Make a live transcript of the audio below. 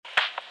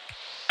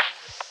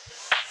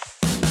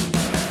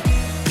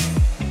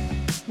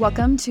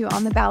Welcome to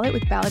On the Ballot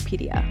with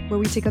Ballotpedia, where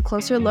we take a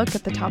closer look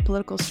at the top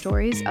political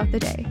stories of the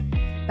day.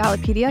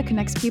 Ballotpedia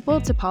connects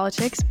people to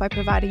politics by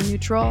providing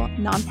neutral,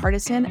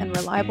 nonpartisan, and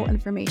reliable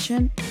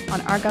information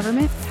on our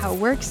government, how it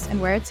works,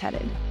 and where it's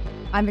headed.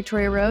 I'm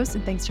Victoria Rose,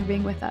 and thanks for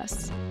being with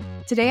us.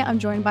 Today, I'm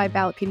joined by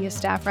Ballotpedia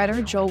staff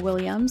writer Joel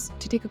Williams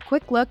to take a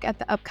quick look at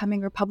the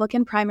upcoming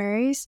Republican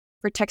primaries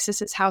for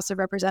Texas's House of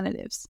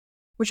Representatives,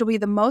 which will be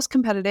the most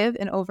competitive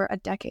in over a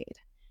decade.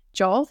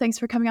 Joel, thanks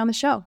for coming on the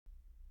show.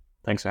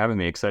 Thanks for having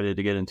me. Excited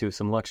to get into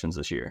some elections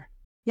this year.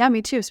 Yeah,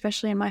 me too,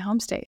 especially in my home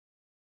state.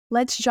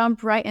 Let's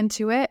jump right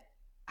into it.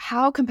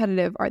 How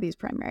competitive are these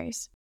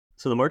primaries?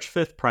 So the March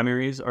 5th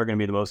primaries are going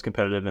to be the most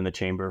competitive in the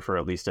chamber for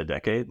at least a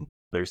decade.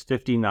 There's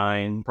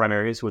 59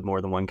 primaries with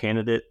more than one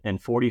candidate,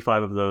 and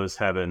 45 of those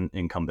have an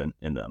incumbent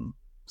in them.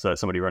 So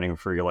that's somebody running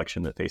for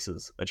re-election that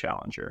faces a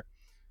challenger.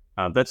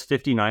 That's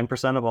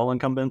 59% of all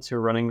incumbents who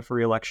are running for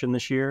re-election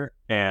this year,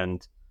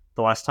 and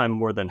the last time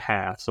more than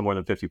half, so more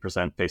than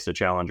 50%, faced a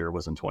challenger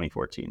was in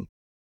 2014.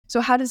 So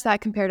how does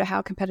that compare to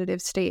how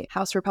competitive state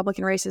House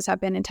Republican races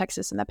have been in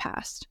Texas in the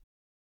past?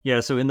 Yeah,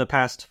 so in the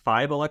past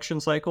 5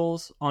 election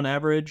cycles, on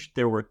average,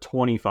 there were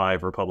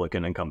 25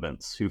 Republican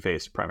incumbents who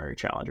faced primary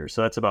challengers.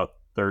 So that's about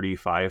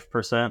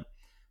 35%.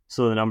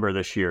 So the number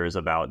this year is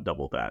about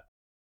double that.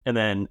 And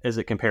then as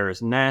it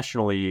compares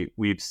nationally,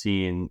 we've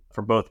seen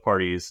for both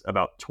parties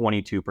about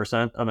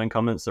 22% of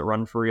incumbents that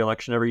run for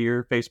re-election every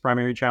year face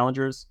primary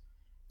challengers.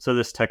 So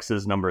this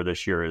Texas number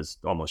this year is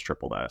almost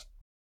triple that.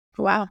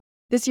 Wow.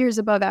 This year's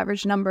above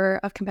average number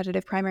of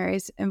competitive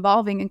primaries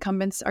involving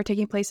incumbents are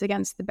taking place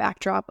against the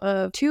backdrop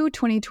of 2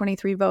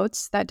 2023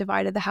 votes that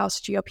divided the House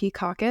GOP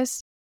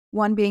caucus,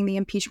 one being the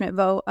impeachment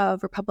vote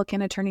of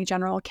Republican Attorney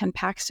General Ken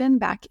Paxton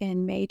back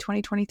in May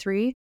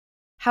 2023.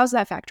 How's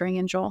that factoring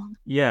in, Joel?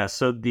 Yeah,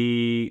 so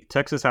the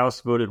Texas House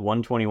voted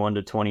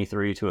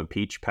 121-23 to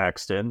impeach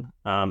Paxton.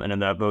 And in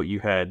that vote, you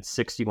had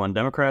 61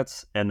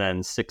 Democrats and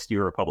then 60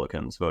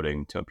 Republicans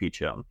voting to impeach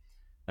him.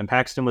 And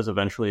Paxton was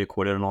eventually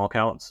acquitted on all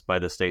counts by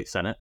the state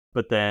Senate.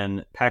 But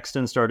then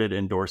Paxton started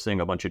endorsing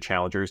a bunch of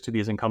challengers to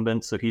these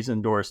incumbents. So he's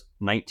endorsed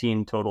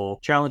 19 total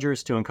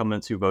challengers to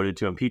incumbents who voted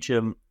to impeach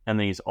him. And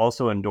then he's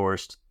also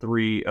endorsed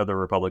 3 other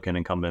Republican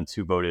incumbents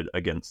who voted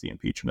against the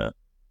impeachment.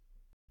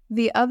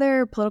 The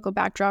other political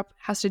backdrop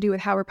has to do with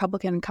how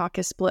Republican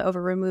caucus split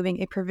over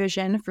removing a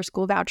provision for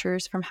school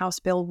vouchers from House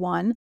Bill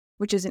 1,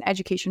 which is an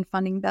education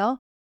funding bill.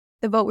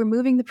 The vote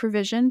removing the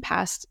provision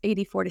passed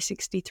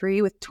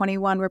 84-63, with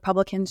 21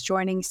 Republicans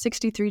joining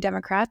 63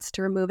 Democrats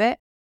to remove it.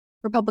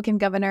 Republican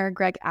Governor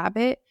Greg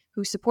Abbott,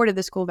 who supported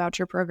the school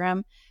voucher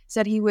program,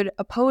 said he would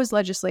oppose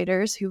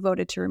legislators who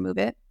voted to remove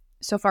it.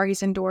 So far,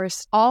 he's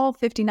endorsed all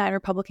 59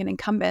 Republican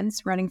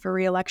incumbents running for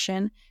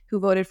re-election who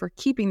voted for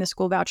keeping the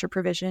school voucher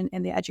provision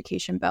in the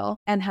education bill,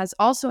 and has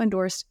also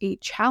endorsed 8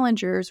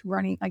 challengers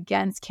running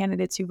against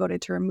candidates who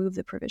voted to remove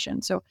the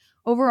provision. So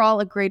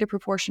overall, a greater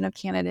proportion of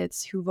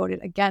candidates who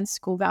voted against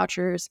school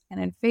vouchers and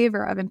in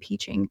favor of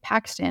impeaching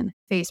Paxton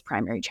faced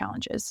primary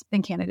challenges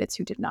than candidates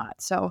who did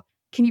not. So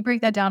can you break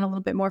that down a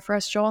little bit more for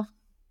us, Joel?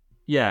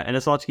 Yeah, and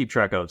it's a lot to keep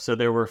track of. So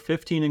there were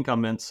 15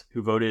 incumbents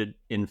who voted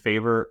in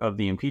favor of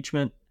the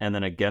impeachment and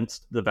then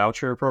against the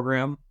voucher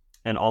program,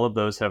 and all of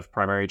those have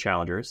primary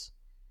challengers.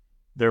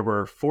 There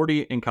were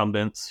 40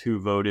 incumbents who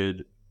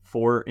voted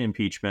for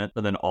impeachment,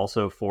 but then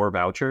also for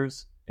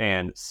vouchers,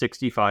 and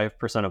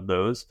 65% of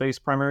those face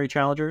primary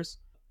challengers.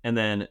 And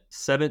then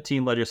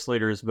 17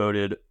 legislators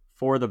voted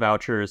for the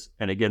vouchers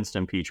and against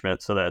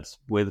impeachment, so that's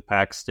with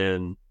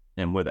Paxton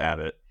and with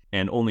Abbott,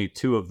 and only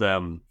 2 of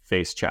them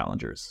face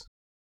challengers.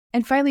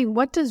 And finally,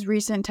 what does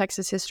recent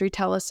Texas history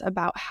tell us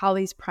about how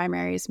these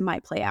primaries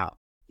might play out?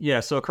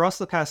 Yeah, so across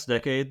the past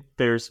decade,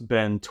 there's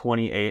been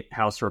 28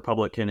 House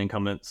Republican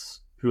incumbents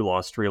who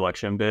lost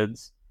re-election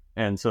bids.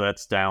 And so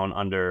that's down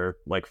under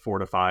like 4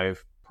 to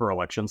 5 per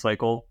election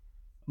cycle.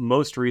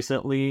 Most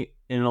recently,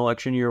 in an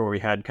election year where we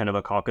had kind of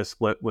a caucus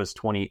split was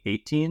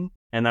 2018.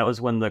 And that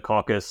was when the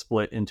caucus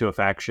split into a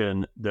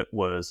faction that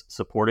was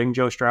supporting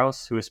Joe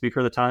Straus, who was Speaker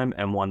at the time,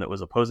 and one that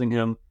was opposing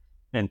him.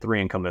 And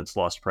 3 incumbents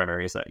lost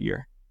primaries that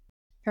year.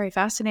 Very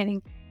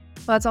fascinating.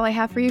 Well, that's all I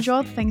have for you,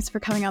 Joel. Thanks for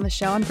coming on the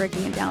show and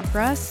breaking it down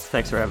for us.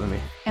 Thanks for having me.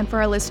 And for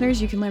our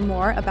listeners, you can learn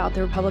more about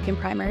the Republican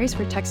primaries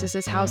for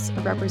Texas's House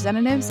of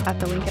Representatives at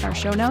the link in our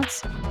show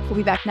notes. We'll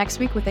be back next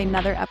week with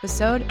another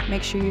episode.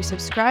 Make sure you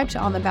subscribe to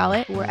On the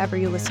Ballot wherever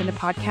you listen to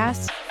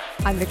podcasts.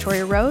 I'm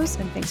Victoria Rose,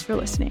 and thanks for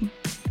listening.